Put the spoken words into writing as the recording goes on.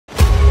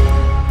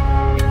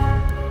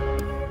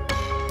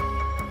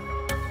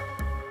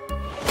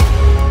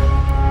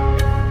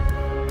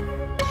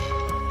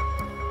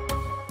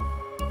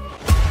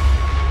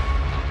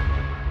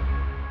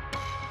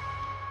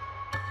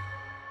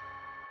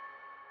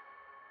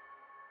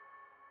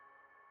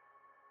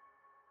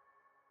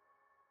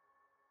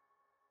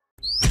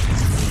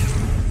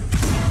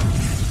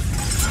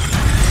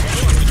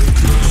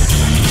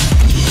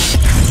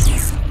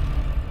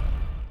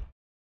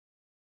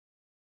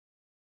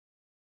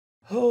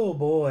Oh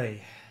boy.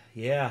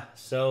 Yeah,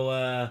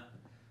 so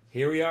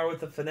here we are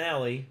with the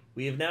finale.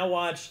 We have now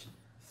watched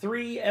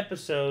 3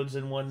 episodes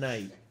in one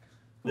night.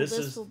 Well,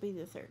 this will be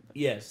the third.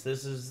 Yes,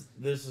 this is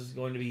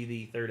going to be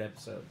the 3rd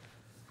episode.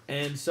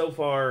 And so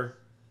far,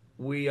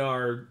 we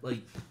are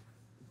like,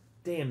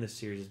 damn, this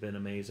series has been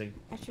amazing.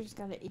 Asher's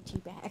got an itchy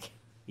back.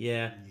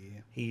 Yeah.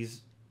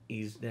 He's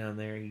down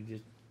there. He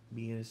just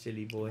being a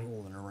silly boy.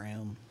 Rolling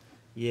around.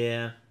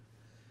 Yeah.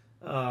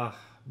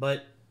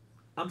 But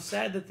I'm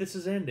sad that this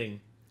is ending.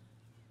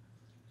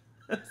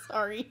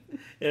 Sorry.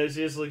 Yeah, she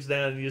just looks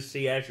down and you just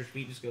see Asher's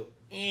feet just go,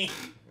 eh.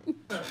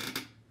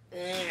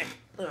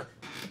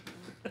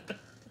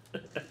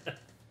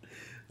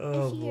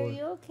 Oh, Asher, boy. are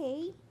you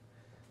okay?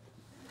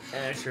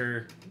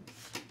 Asher.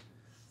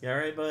 You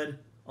alright, bud?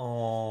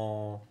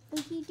 Aw. What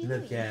are you doing?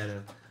 Look at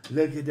him.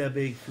 Look at that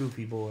big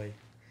floopy boy.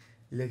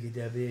 Look at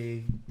that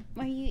big...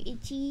 Are you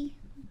itchy?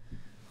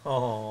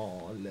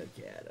 Oh, look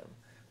at him.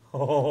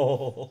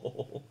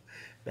 Oh,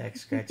 back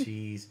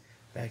scratchies.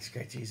 Back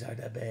scratchies are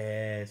the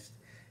best.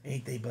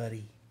 Ain't they,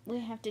 buddy? We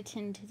have to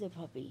tend to the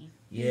puppy.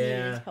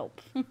 Yeah. He needs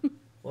help.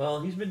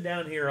 Well, he's been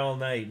down here all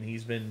night, and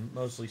he's been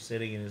mostly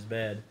sitting in his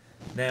bed.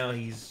 Now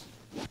he's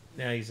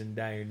in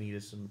dire need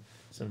of some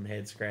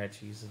head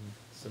scratchies and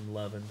some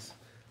lovin's.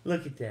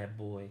 Look at that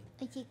boy.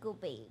 A tickle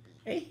baby.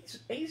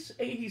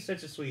 He's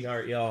such a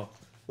sweetheart, y'all.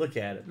 Look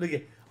at it. Look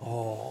at...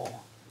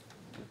 Oh.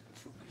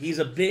 He's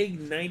a big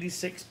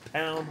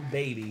 96-pound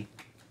baby.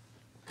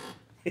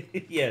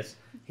 Yes,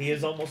 he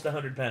is almost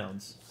 100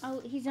 pounds.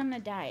 Oh, he's on a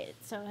diet,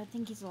 so I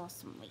think he's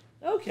lost some weight.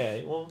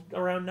 Okay, well,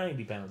 around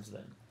 90 pounds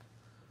then.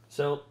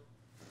 So,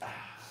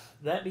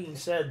 that being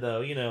said,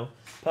 though, you know,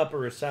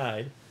 pupper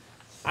aside,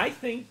 I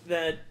think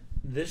that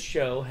this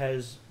show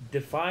has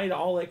defied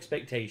all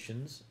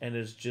expectations and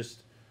has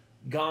just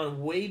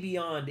gone way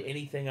beyond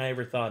anything I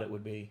ever thought it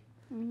would be.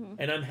 Mm-hmm.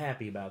 And I'm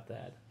happy about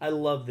that. I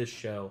love this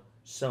show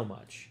so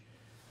much.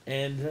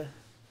 And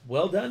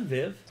well done,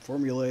 Viv.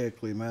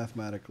 Formulaically,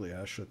 mathematically,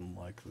 I shouldn't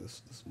like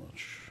this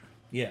much.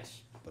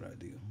 Yes. But I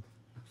do.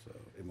 So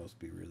it must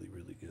be really,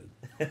 really good.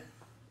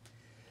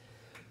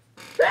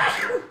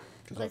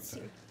 Let's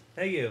see.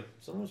 Hey, you.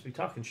 Someone must be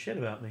talking shit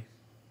about me.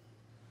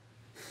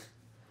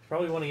 It's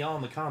probably one of y'all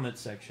in the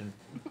comments section.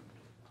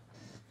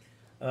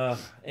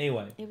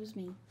 Anyway. It was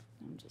me.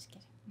 I'm just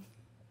kidding.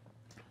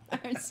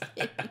 I'm just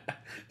kidding.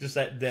 Just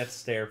that death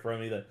stare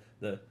from me.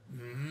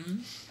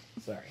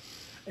 Sorry.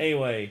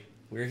 Anyway,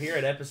 we're here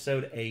at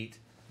episode 8.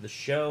 The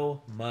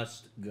show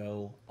must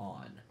go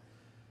on.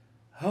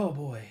 Oh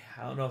boy,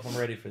 I don't know if I'm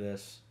ready for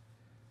this.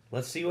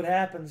 Let's see what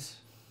happens.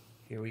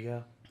 Here we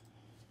go.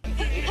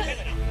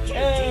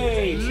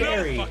 Hey,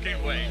 Cherry! No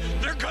fucking way.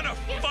 They're gonna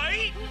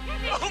fight?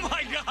 Oh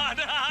my god!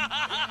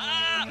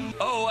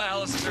 Oh,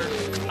 Alistair,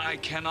 I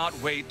cannot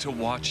wait to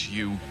watch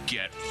you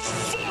get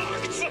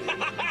fucked!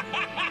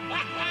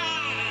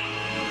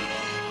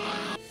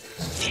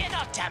 Fear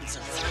not,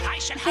 damsels. I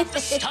shall have the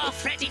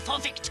staff ready for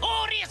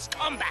victorious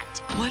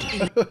combat. What?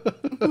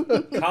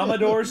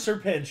 Commodore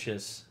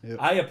Serpentius. Yep.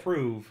 I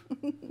approve.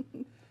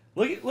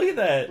 Look at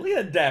that. Look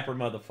at that dapper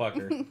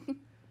motherfucker.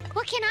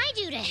 What can I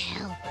do to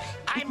help?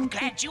 I'm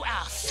glad you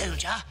asked,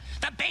 soldier.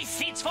 The base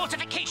needs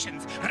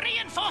fortifications.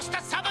 Reinforce the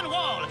southern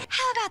wall.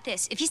 How about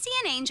this? If you see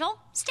an angel,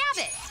 stab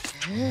it.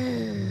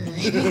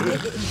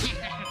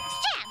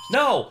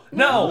 No,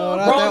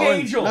 wrong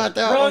angel.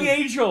 Wrong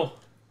angel.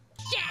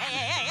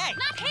 Hey.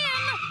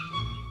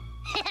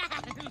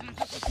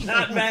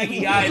 Not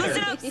Maggie either.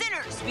 Listen up,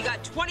 sinners! We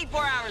got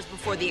 24 hours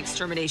before the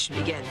extermination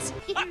begins.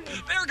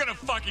 They're gonna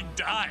fucking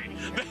die.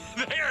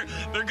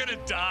 They're gonna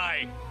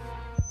die.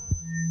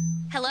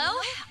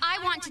 Hello? I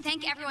want to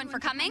thank everyone for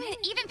coming,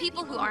 even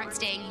people who aren't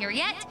staying here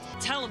yet.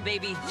 Tell them,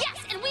 baby. Yes,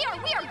 and we are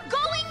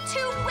going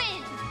to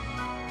win.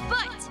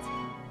 But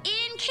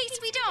in case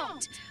we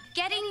don't,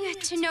 getting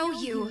to know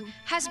you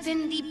has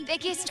been the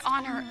biggest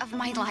honor of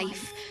my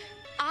life.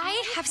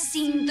 I have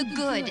seen the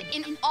good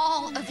in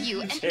all of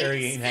you. And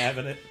Terry ain't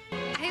having it.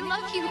 I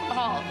love you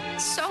all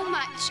so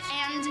much,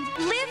 and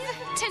live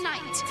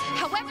tonight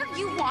however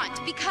you want,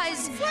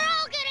 because we're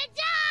all gonna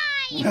die!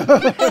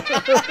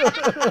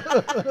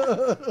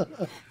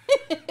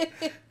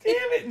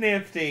 Damn it,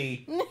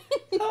 Nifty.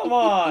 Come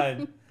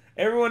on.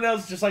 Everyone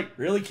else just like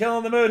really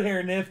killing the mood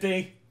here,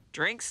 Nifty.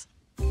 Drinks?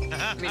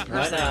 I mean,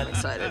 personally, I'm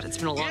excited. It's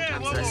been a long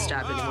time since I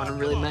stabbed anyone who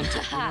really meant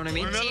it. You know what I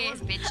mean?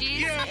 Cheers,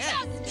 bitches.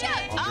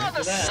 Ah,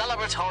 the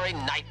celebratory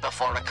night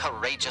before a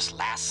courageous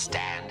last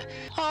stand.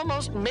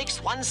 Almost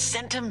makes one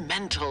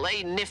sentimental,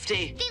 eh,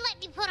 Nifty? They let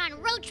me put on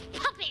roach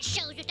puppet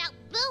shows without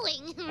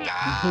booing.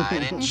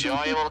 An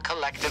enjoyable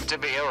collective to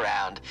be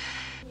around.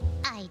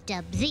 I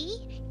dub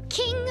thee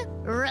King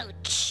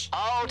Roach.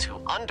 Oh,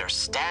 to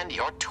understand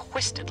your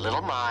twisted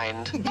little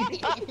mind.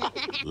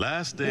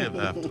 Last day of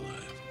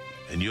Afterlife.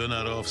 And you're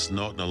not off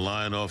snorting a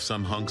line off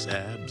some hunk's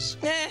abs?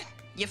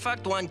 You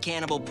fucked one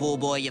cannibal pool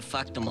boy, you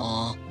fucked them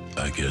all.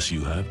 I guess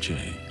you have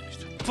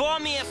changed. Pour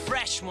me a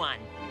fresh one,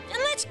 and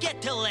let's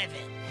get to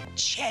living.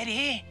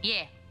 Cherry?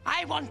 Yeah.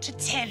 I want to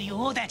tell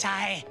you that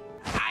I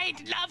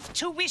I'd love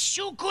to wish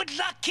you good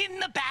luck in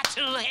the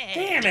battle ahead.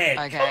 Damn it!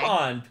 Okay. Come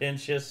on,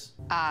 Pinchus.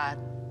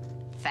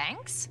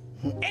 Thanks?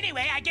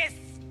 Anyway, I guess...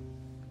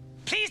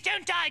 Please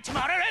don't die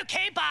tomorrow,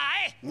 okay?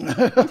 Bye.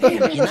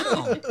 You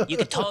know, you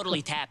could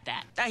totally tap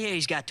that. I hear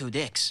he's got 2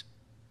 dicks.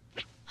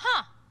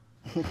 Huh.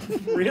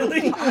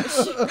 Really?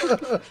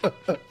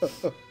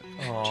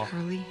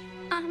 Charlie?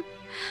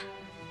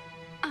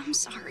 I'm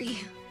sorry.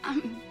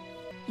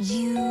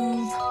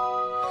 You've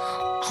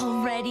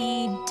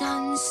already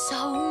done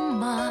so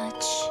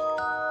much.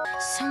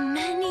 So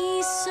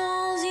many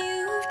souls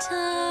you've touched.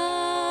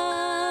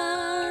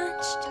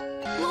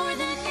 More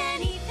than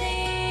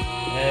anything.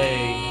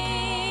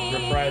 Hey,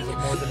 reprise of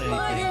More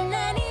Than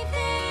Anything.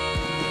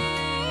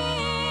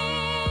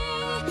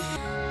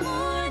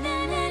 More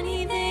than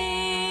anything.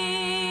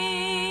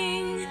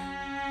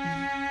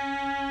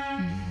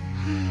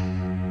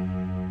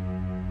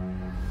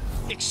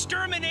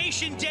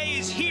 Extermination Day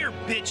is here,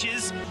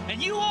 bitches.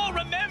 And you all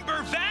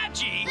remember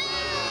Vaggie.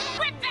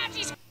 Rip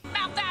Badgie's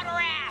mouth out her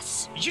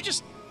ass! You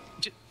just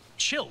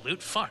chill,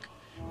 Loot. Fuck.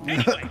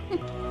 Anyway.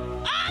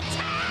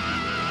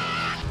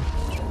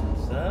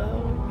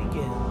 So,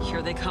 begin.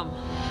 Here they come.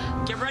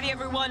 Get ready,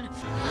 everyone.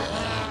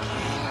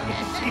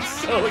 He's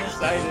so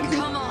excited.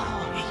 Come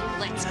on.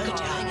 Let's go.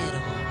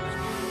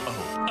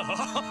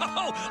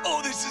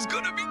 Oh, this is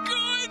gonna be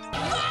good.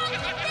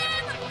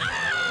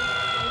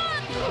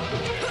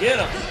 Get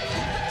him.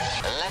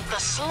 Let the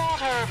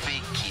slaughter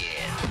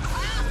begin.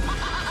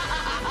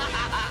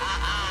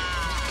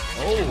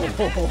 Oh.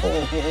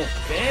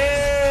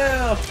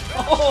 Damn.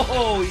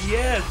 Oh,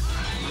 yes.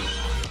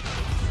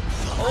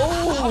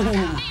 Oh.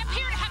 They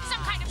appear to have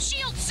some kind of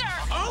shield, sir!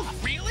 Oh,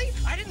 really?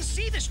 I didn't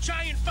see this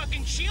giant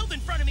fucking shield in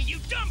front of me, you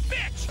dumb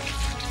bitch!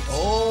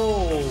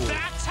 Oh.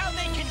 That's how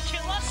they can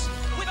kill us?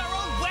 With our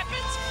own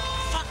weapons?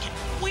 Fucking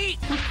weak!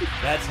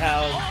 That's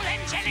how All he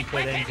angelic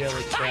put weapons,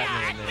 angelic fire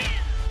Shrapnel in at there.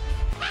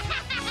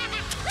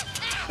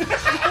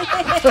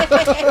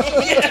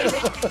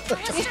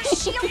 Mr.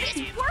 Shield is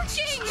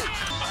working!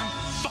 I'm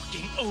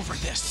fucking over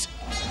this.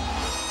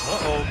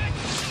 Uh-oh.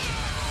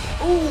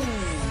 Ooh.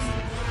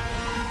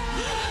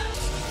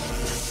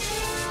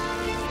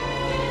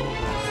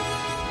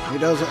 He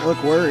doesn't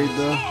look worried,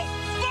 though. Oh,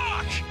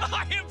 fuck!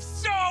 I am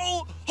so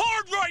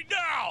hard right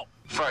now!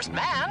 First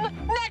man,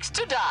 next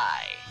to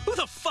die. Who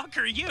the fuck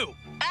are you?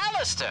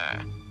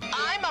 Alistair,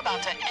 I'm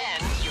about to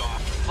end your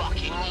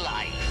fucking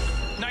life.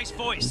 Nice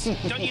voice.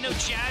 Don't you know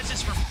jazz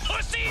is for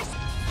pussies?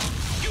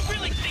 You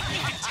really think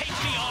you can take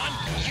me on?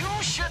 You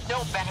should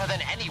know better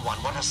than anyone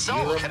what a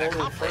soul can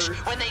accomplish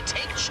when they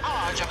take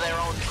charge of their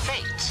own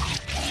fate.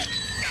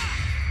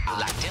 You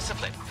lack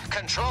discipline,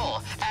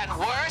 control, and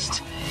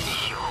worst,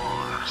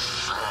 you're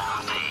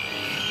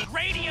sloppy.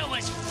 Radio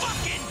is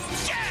fucking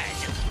dead!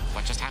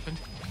 What just happened?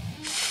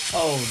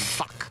 Oh,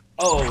 fuck.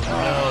 Oh,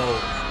 no.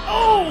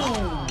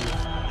 Oh!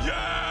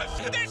 Yes!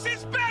 This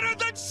is better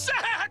than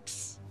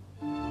sex!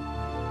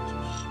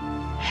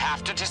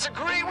 Have to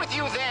disagree with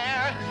you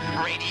there.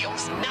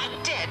 Radio's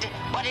not dead,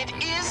 but it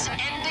is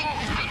ending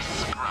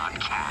this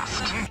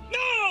broadcast.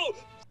 No!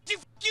 You!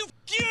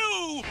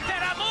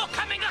 There are more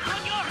coming up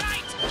on your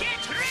right!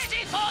 Get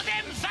ready for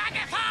them,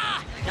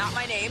 Vagapha! Not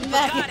my name,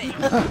 but got it.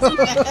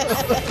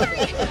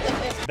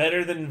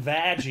 Better than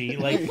Vaggie,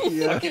 like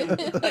fucking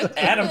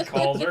Adam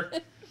calls her.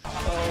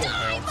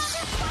 Oh,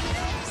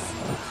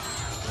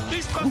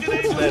 These fucking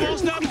angels won't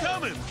stop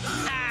coming.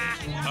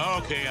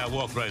 Okay, I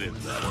walked right into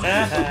that.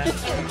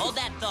 Hold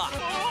that thought.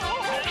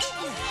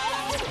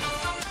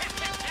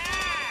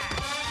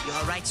 You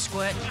all right,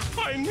 Squirt?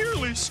 I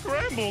nearly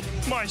scrambled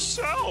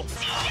myself.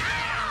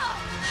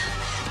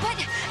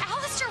 But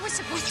Alistair was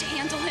supposed to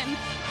handle him.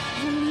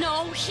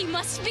 No, he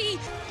must be.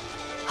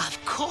 Of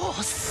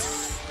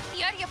course.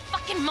 You out of your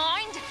fucking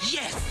mind?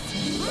 Yes.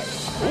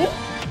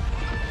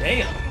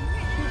 damn.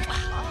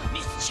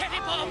 Miss Cherry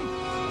Bomb,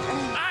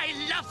 I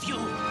love you.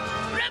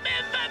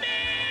 Remember me?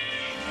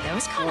 That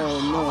was kind of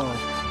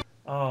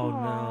Oh,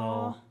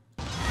 no.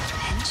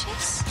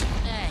 Pinches?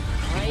 Hey,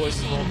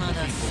 voices crazy multiple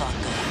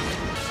motherfucker.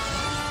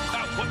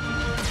 What?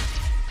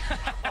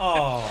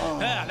 Oh.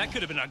 Ah, that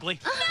could have been ugly.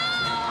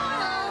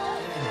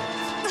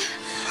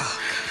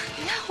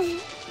 No.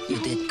 You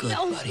did good,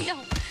 no, buddy. No.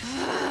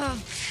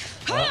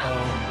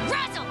 Uh-oh.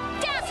 Razzle!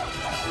 Dazzle!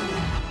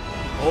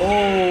 Oh.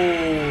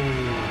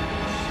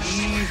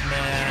 Jeez,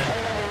 man.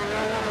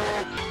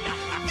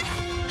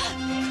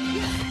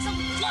 Some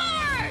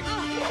forward!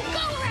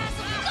 Go,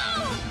 Razzle, go!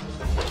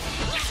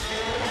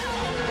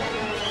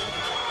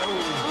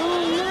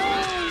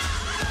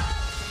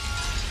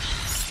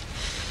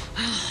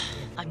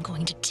 I'm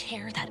going to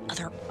tear that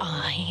other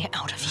eye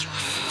out of your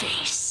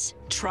face.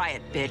 Try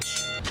it,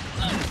 bitch.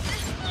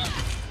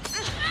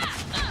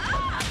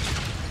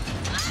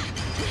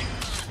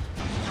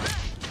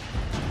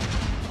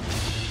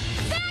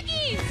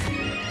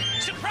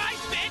 Surprise,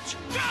 bitch!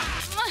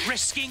 Ah!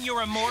 Risking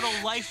your immortal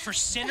life for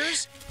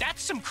sinners?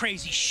 That's some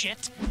crazy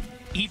shit.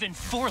 Even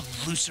for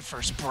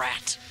Lucifer's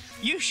brat.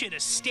 You should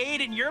have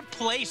stayed in your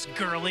place,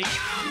 girlie.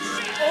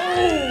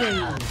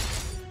 Oh!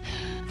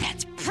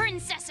 That's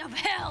princess of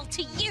hell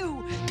to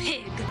you,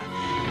 pig.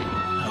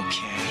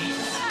 Okay.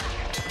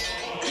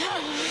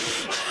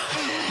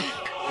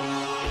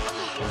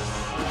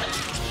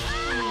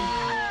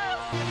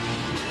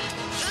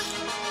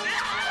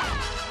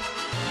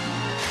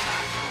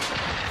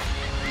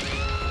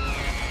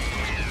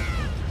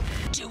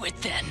 Do it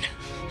then.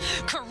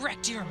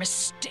 Correct your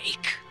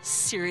mistake.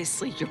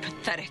 Seriously, you're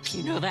pathetic.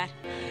 You know that?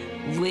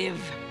 Live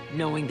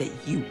knowing that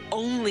you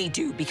only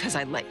do because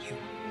I let you.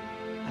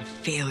 A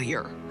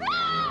failure.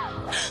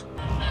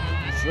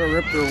 Should have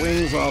ripped their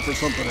wings off or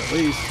something at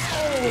least.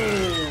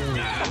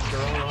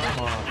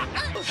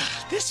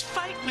 This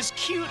fight was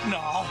cute and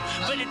all,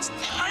 but it's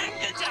time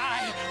to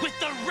die with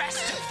the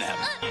rest of them.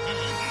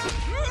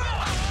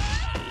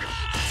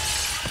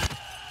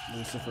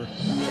 Lucifer.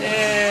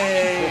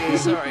 Hey!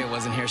 Sorry I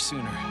wasn't here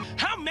sooner.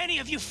 How many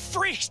of you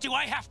freaks do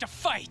I have to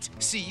fight?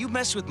 See, you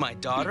messed with my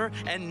daughter,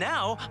 and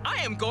now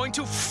I am going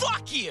to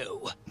fuck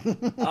you!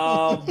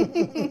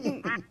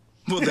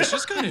 Well, this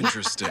is kind of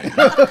interesting.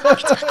 Dad,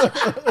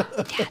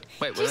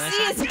 wait, did you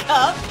see his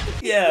cup?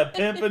 Yeah,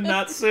 pimping,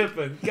 not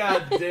sipping.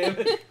 God damn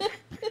it.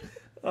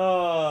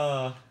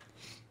 Poor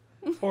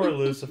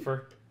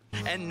Lucifer.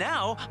 And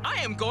now I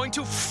am going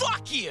to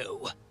fuck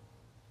you!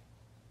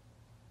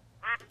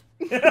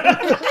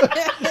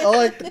 I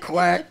like the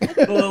quack.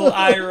 The little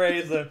eye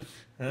raiser.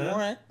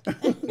 Huh?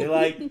 You're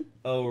like,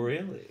 oh,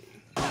 really?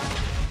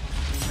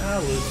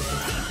 Oh,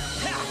 Lucifer.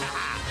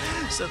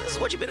 So this is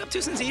what you've been up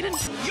to since Eden?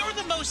 You're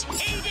the most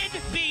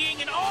hated being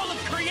in all of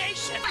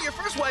creation. Your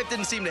first wife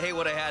didn't seem to hate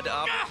what I had to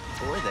offer.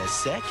 Or the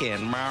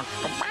second.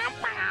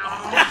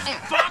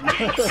 Fucking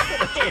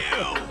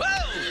you!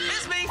 Whoa!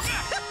 It's me!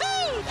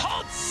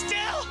 Hold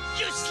still,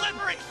 you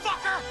slippery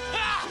fucker!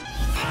 Ah!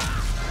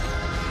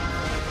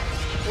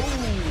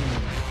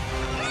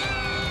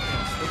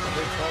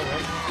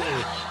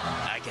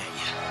 I got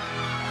you.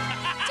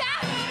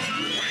 Dad!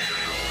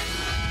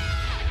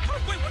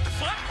 Wait, what the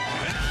fuck?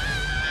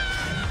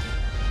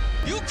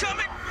 You come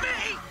at me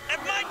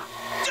and my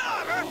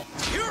daughter?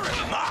 You're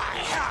in my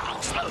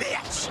house,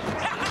 bitch!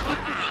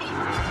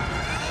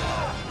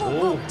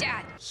 Whoa,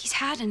 Dad, he's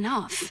had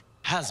enough.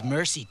 How's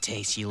mercy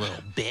taste, you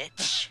little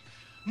bitch?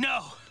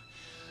 No,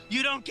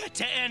 you don't get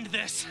to end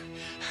this.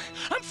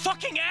 I'm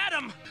fucking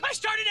Adam. I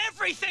started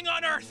everything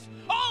on Earth.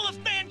 All of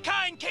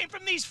mankind came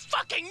from these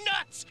fucking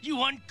nuts.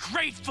 You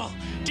ungrateful,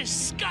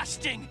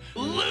 disgusting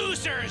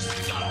losers.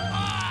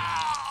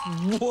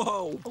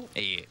 Whoa.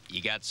 Hey,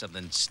 you got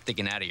something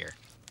sticking out of here.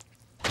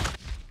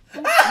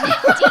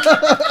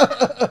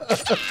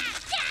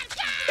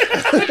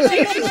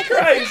 Jesus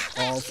Christ.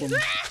 Awesome.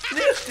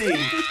 Nifty.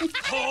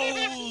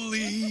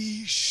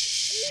 Holy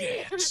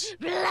shit.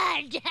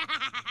 Blood!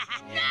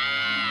 No!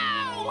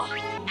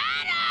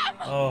 Adam!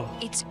 Oh.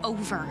 It's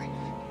over.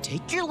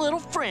 Take your little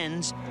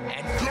friends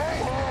and go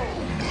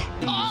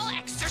home. All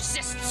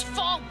exorcists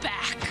fall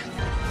back.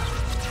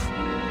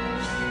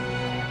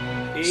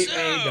 Eat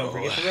me, don't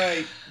forget to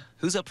write.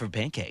 Who's up for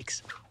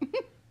pancakes?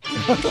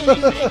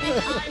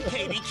 I'm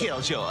Katie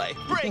Killjoy.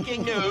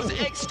 Breaking news,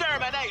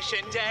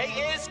 Extermination Day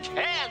is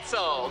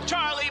canceled.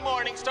 Charlie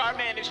Morningstar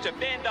managed to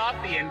fend off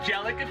the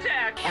angelic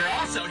attack. We're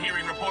also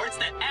hearing reports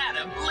that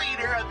Adam,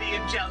 leader of the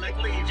angelic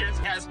legions,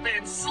 has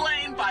been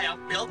slain by a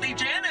filthy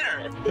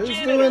janitor. Who's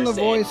doing the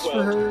voice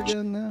for her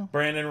again now?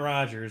 Brandon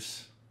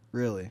Rogers.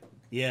 Really?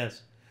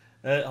 Yes.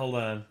 Hold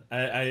on.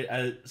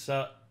 I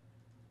saw...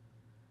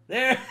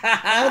 There.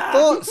 I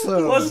thought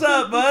so. What's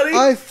up, buddy?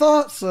 I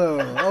thought so.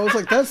 I was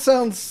like, that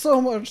sounds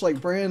so much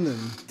like Brandon.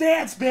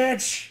 Dance,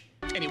 bitch.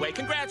 Anyway,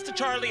 congrats to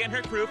Charlie and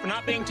her crew for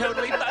not being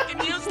totally fucking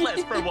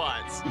useless for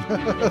once.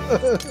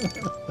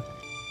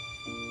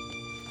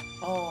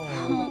 Oh,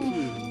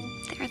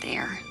 they're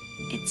there.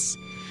 It's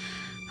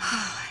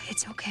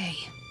okay.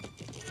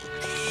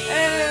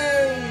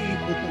 Hey!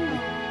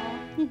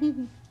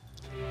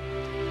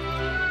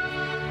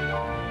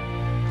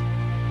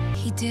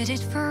 He did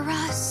it for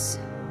us.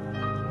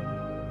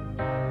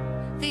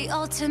 The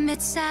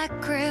ultimate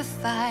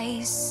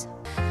sacrifice.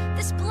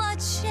 This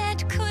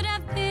bloodshed could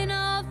have been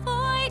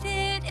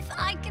avoided if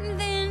I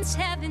convinced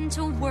heaven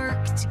to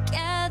work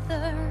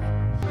together.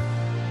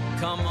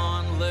 Come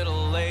on,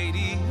 little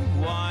lady,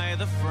 why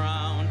the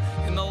frown?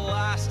 In the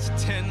last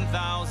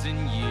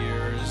 10,000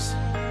 years,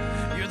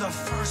 you're the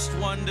first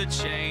one to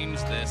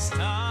change this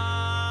town.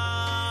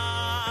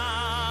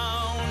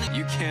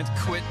 You can't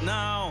quit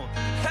now.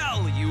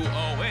 Hell, you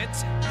owe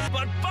it.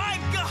 But by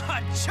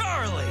God,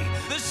 Charlie,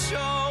 the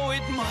show,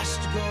 it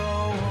must go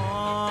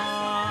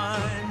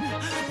on.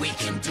 We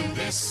can do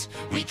this,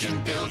 we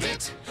can build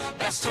it.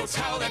 Best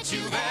hotel that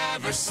you've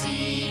ever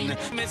seen.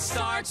 It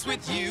starts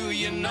with you,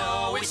 you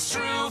know it's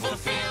true.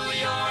 Fulfill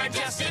your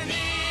destiny.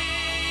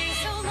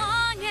 So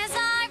long as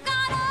I've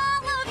got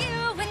all of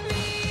you with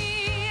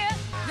me.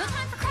 No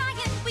time for crying,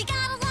 we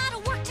got a lot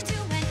of work to do,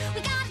 and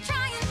we gotta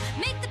try and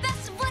make the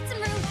best of what's en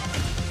route.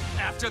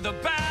 After the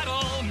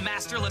battle,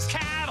 masterless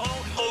cattle,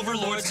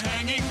 overlords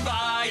hanging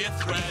by a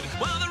thread,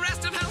 while the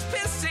rest of hell's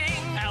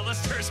pissing.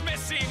 Alice fingers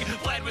missing,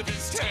 fled with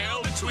his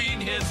tail between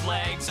his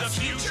legs. The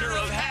future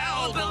of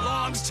hell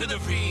belongs to the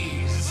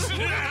V's.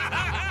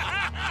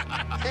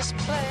 This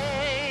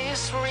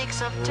place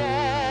reeks of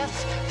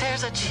death.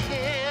 There's a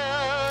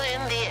chill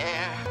in the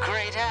air.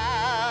 Great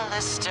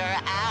Alistair,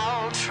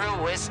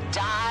 altruist,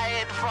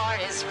 died for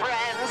his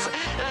friends.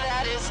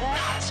 That is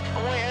not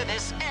where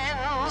this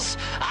ends.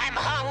 I'm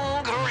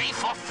hungry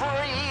for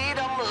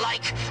freedom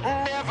like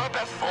never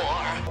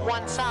before.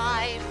 Once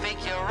I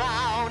figure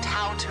out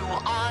how to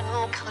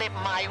unclip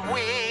my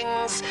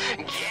wings,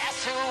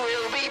 guess who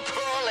will be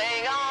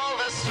pulling all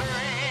the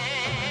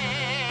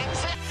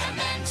strings? And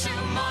then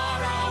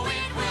tomorrow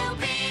it will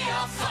be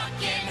a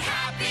fucking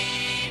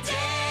happy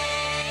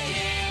day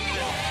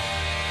in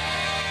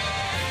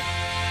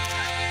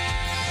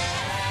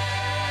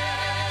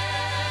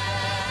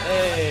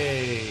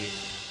Hey.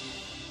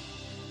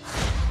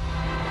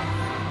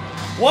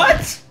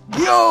 What?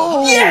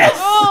 Yo! Yes!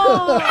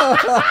 Oh,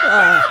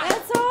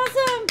 that's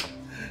awesome.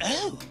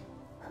 Oh.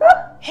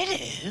 Hello.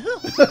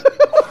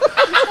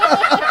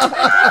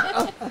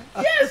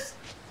 Yes!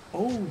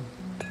 Oh.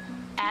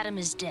 Adam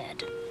is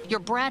dead. Your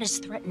brat is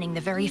threatening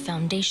the very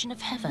foundation of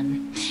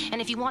heaven.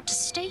 And if you want to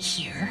stay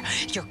here,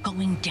 you're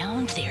going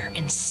down there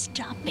and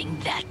stopping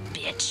that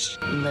bitch,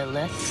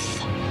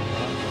 Lilith.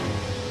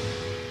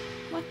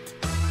 What?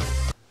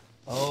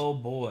 Oh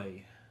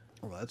boy.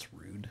 Oh, that's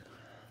rude.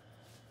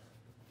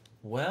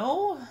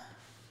 Well,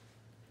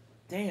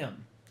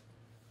 damn.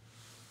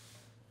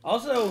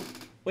 Also,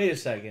 wait a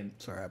second.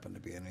 So there happened to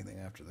be anything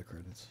after the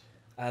credits.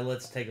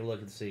 Let's take a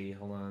look and see.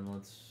 Hold on,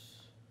 let's...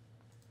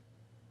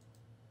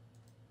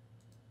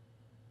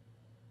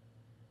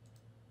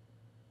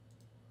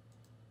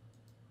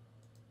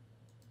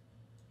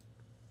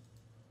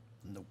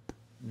 Nope.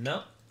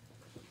 Nope.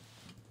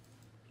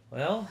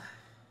 Well...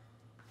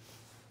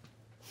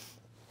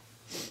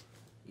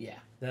 Yeah,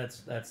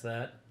 that's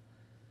that.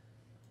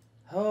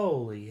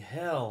 Holy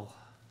hell.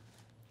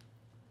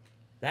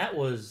 That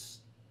was...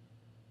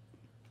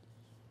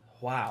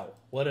 Wow,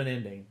 what an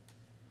ending.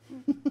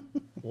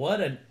 What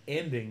an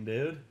ending,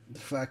 dude. The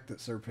fact that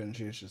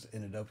Serpentius just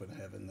ended up in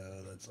heaven,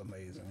 though, that's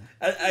amazing.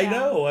 I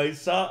know, I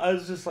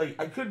was just like,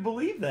 I couldn't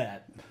believe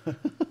that.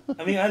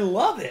 I mean, I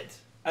love it.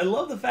 I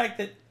love the fact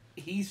that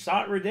he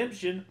sought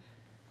redemption,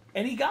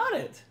 and he got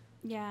it.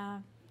 Yeah,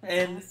 that's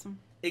And awesome.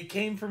 it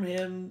came from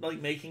him,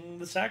 like, making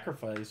the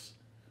sacrifice.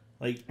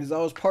 Like, because I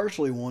was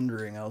partially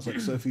wondering, I was like,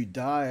 so if you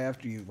die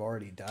after you've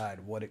already died,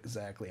 what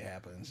exactly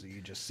happens? Do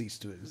you just cease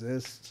to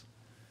exist?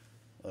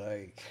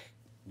 Like,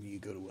 you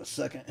go to a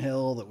second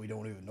hell that we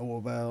don't even know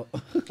about?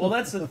 well,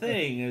 that's the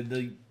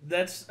thing.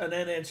 That's an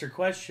unanswered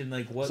question.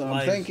 Like, what? So I'm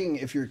life... thinking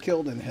if you're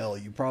killed in hell,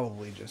 you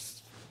probably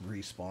just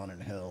respawn in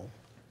hell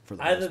for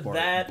the Either most part.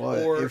 that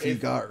but or if you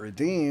got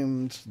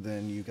redeemed,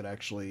 then you could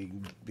actually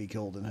be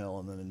killed in hell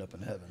and then end up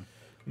in heaven.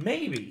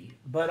 Maybe,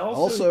 but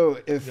also... Also,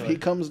 if he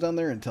comes down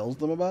there and tells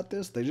them about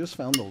this, they just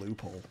found the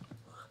loophole.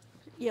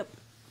 Yep.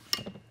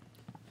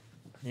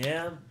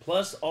 Yeah,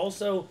 plus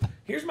also,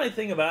 here's my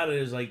thing about it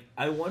is, like,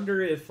 I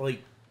wonder if,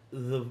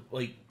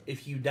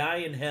 if you die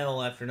in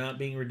hell after not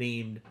being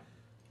redeemed,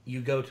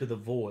 you go to the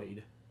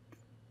void.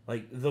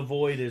 Like, the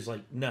void is,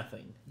 like,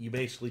 nothing. You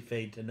basically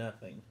fade to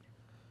nothing.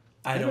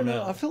 I don't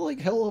know. I feel like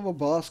Hell of a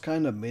Boss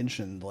kind of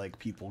mentioned, like,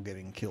 people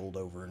getting killed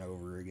over and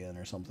over again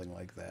or something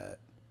like that.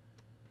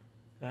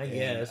 I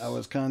guess. I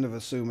was kind of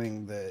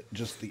assuming that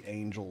just the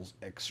angels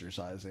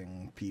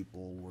exorcising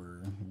people were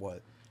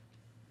what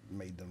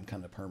made them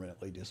kind of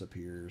permanently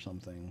disappear or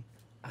something.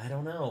 I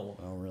don't know.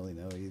 I don't really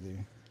know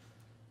either.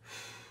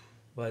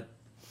 But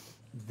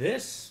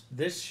this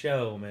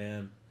show,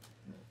 man.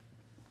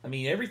 I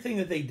mean, everything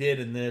that they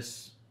did in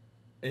this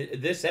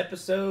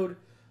episode,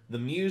 the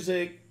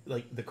music,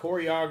 like the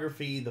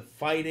choreography, the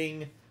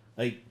fighting,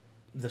 like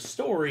the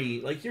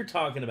story, like you're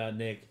talking about,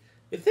 Nick.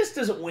 If this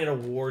doesn't win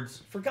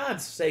awards, for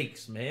God's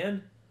sakes,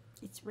 man.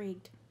 It's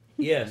rigged.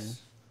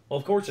 Yes. Well,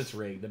 of course it's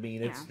rigged. I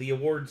mean, it's Yeah. the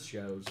awards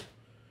shows.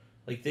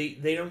 Like,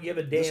 they don't give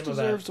a damn This about...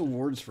 deserves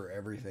awards for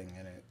everything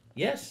in it.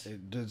 Yes.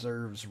 It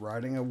deserves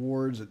writing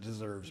awards. It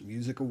deserves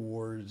music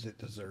awards. It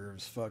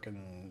deserves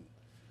fucking,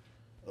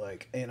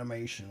 like,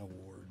 animation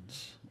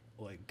awards.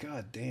 Like,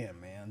 goddamn,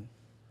 man.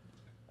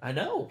 I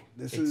know.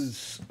 This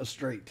is a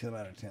straight 10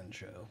 out of 10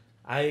 show.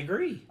 I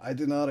agree. I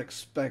did not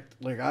expect...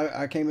 Like,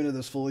 I came into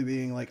this fully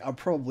being like, I'm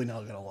probably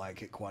not going to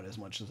like it quite as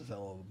much as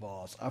Hell of a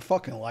Boss. I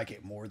fucking like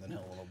it more than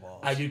Hell of a Boss.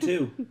 I do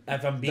too.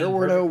 If I'm being There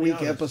were no perfectly weak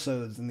honest.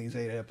 episodes in these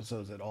 8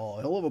 episodes at all.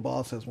 Hell of a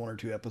Boss has 1 or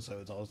 2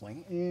 episodes. I was like,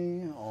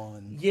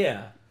 on.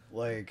 Yeah.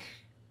 Like,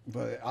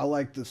 but I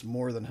like this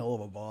more than Hell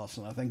of a Boss,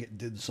 and I think it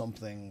did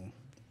something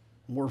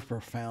more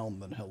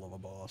profound than Hell of a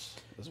Boss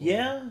as well.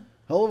 Yeah.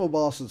 Hell of a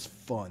Boss is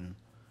fun.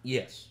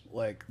 Yes.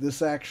 Like,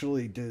 this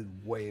actually did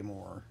way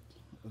more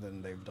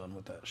than they've done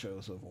with that show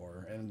so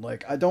far. And,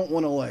 like, I don't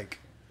want to, like,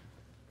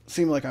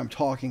 seem like I'm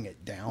talking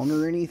it down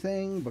or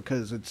anything,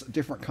 because it's a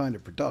different kind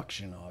of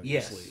production,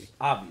 obviously. Yes,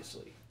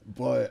 obviously.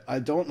 But I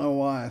don't know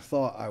why I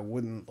thought I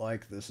wouldn't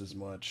like this as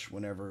much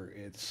whenever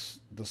it's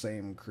the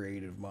same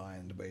creative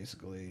mind,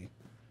 basically.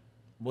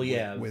 Well,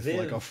 yeah, with Viv,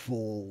 like a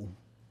full,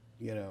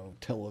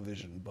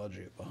 television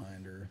budget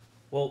behind her.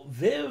 Well,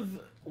 Viv,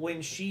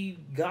 when she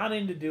got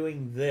into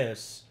doing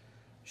this,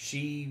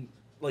 she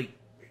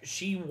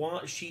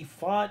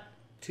fought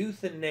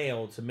tooth and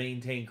nail to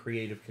maintain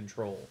creative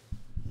control.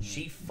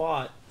 She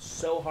fought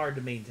so hard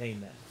to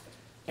maintain that.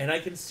 And I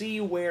can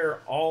see where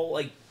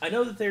I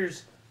know that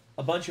there's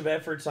a bunch of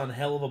efforts on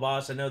Hell of a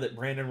Boss. I know that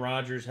Brandon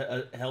Rogers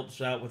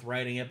helps out with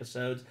writing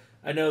episodes.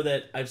 I know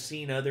that I've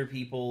seen other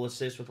people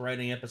assist with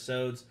writing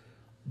episodes.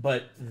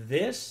 But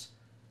this,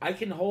 I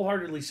can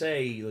wholeheartedly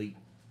say,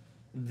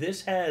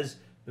 this has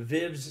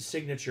Viv's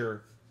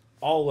signature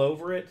all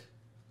over it.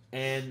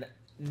 And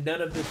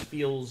none of this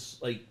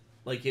feels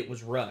like it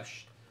was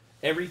rushed.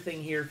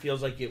 Everything here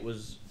feels like it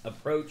was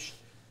approached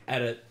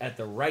at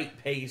the right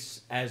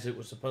pace as it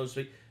was supposed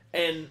to be.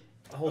 And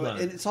hold on.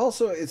 And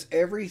it's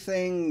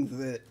everything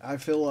that I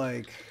feel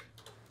like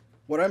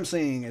what I'm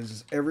seeing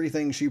is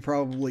everything she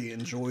probably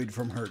enjoyed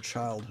from her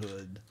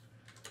childhood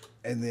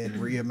and then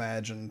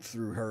reimagined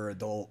through her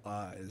adult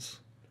eyes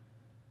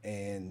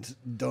and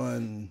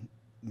done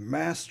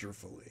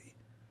masterfully.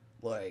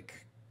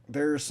 Like,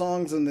 there are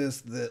songs in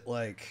this that,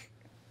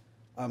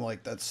 I'm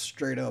like, that's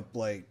straight up,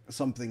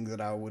 something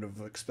that I would have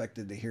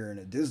expected to hear in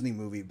a Disney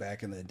movie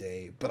back in the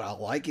day, but I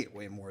like it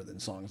way more than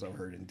songs I've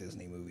heard in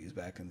Disney movies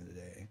back in the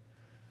day.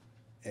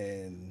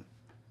 And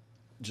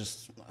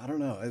just, I don't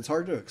know, it's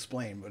hard to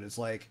explain, but it's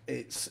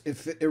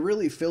it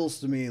really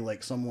feels to me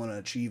like someone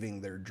achieving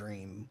their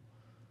dream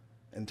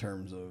in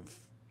terms of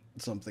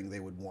something they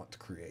would want to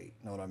create.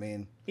 Know what I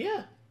mean?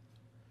 Yeah.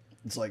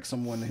 It's like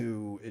someone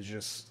who is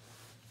just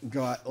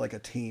got a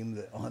team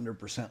that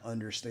 100%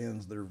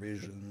 understands their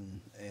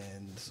vision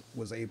and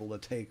was able to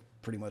take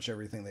pretty much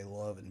everything they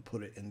love and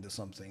put it into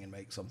something and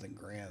make something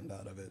grand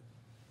out of it.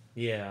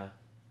 Yeah.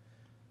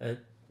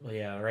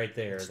 Yeah, right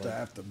there. Just to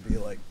have to be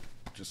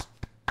just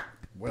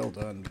well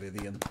done,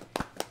 Vivian.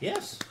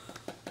 Yes.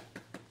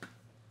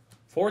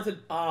 Fourth and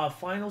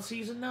final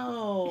season?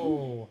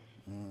 No.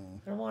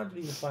 I don't want it to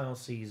be the final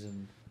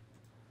season.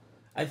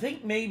 I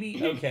think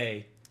maybe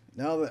okay.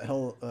 Now that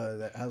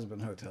that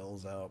Hazbin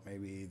Hotel's out,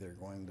 maybe they're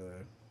going to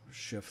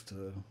shift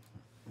to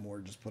more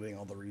just putting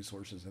all the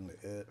resources into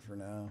it for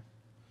now.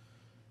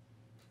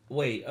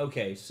 Wait,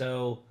 okay,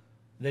 so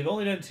they've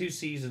only done 2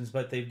 seasons,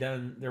 but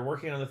they're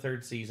working on the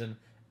 3rd season,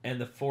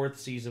 and the 4th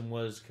season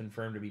was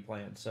confirmed to be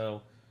planned.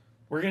 So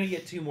we're gonna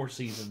get 2 more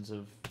seasons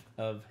of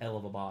Hell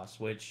of a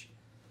Boss, which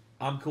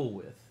I'm cool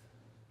with.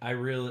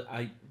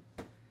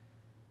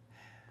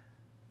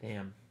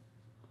 Damn.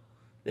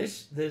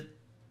 This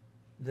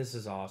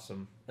is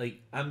awesome.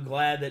 I'm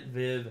glad that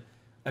Viv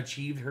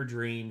achieved her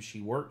dream.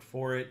 She worked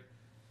for it,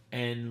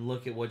 and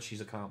look at what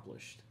she's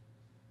accomplished.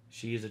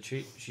 She's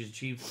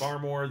achieved far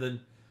more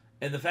than,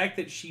 and the fact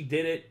that she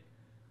did it,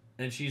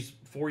 and she's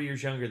 4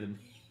 years younger than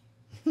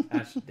me.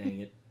 Gosh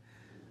dang it.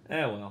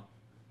 Oh well.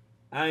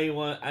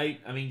 I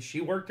mean,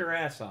 she worked her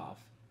ass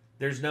off.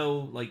 There's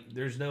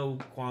no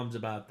qualms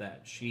about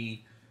that.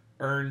 She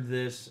earned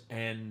this,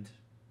 and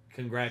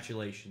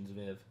congratulations,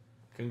 Viv.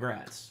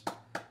 Congrats.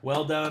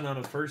 Well done on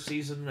a first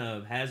season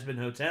of Hazbin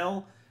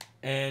Hotel,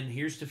 and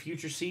here's to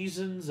future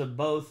seasons of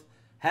both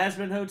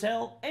Hazbin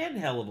Hotel and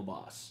Hell of a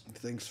Boss.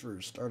 Thanks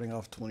for starting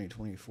off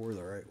 2024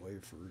 the right way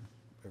for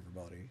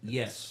everybody.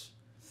 Yes.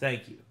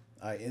 Thank you.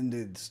 I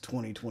ended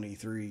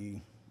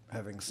 2023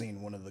 having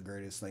seen one of the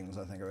greatest things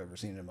I think I've ever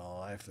seen in my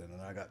life, and then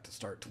I got to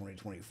start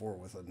 2024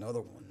 with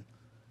another one.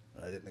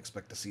 I didn't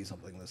expect to see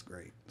something this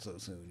great so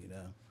soon,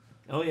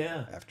 Oh,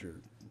 yeah. After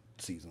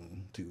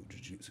season 2 of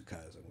Jujutsu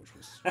Kaisen, which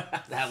was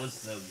that was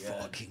so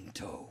good. Fucking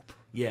dope.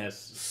 Yes.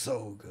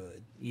 So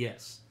good.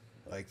 Yes.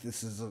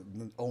 This is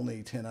the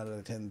only 10 out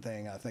of 10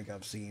 thing I think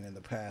I've seen in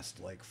the past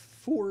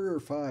 4 or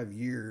 5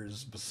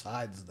 years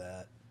besides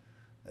that.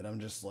 And I'm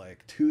just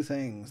 2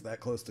 things that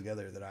close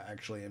together that I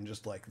actually am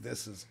just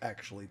this is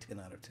actually 10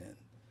 out of 10.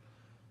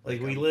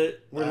 We're living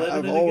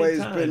I've in a always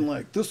good time.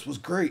 been this was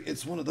great.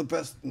 It's one of the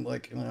best. And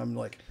I'm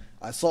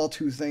I saw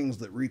 2 things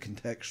that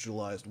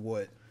recontextualized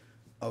what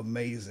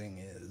amazing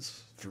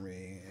is for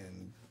me,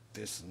 and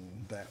this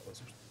and that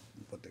was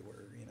what they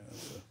were,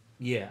 So.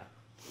 Yeah.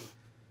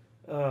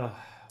 Well,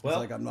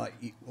 it's I'm not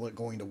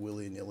going to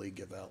willy-nilly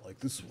give out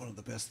this is one of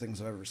the best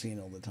things I've ever seen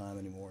all the time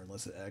anymore,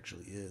 unless it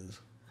actually is.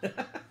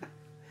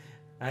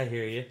 I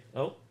hear you.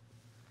 Oh,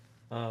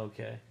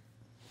 okay.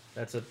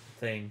 That's a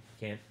thing.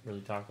 Can't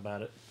really talk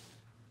about it.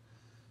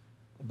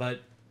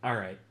 But, all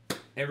right.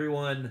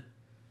 Everyone,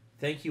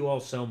 thank you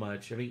all so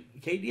much. I mean,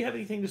 Kate, do you have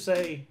anything to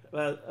say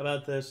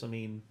about this? I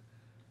mean...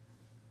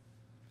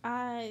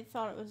 I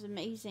thought it was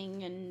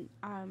amazing, and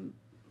I'm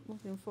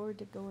looking forward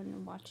to going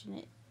and watching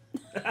it.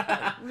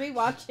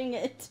 Rewatching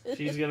it.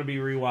 She's going to be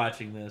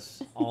rewatching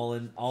this all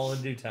in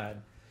due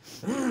time.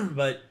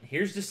 But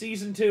here's to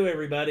season 2,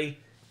 everybody.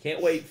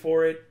 Can't wait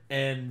for it.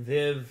 And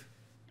Viv,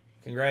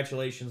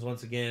 congratulations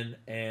once again.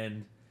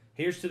 And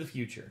here's to the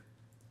future.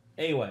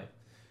 Anyway,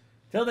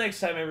 till next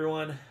time,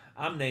 everyone.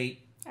 I'm Nate.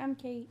 I'm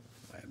Kate.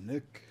 I'm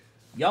Nick.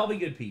 Y'all be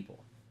good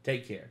people.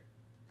 Take care.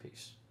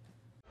 Peace.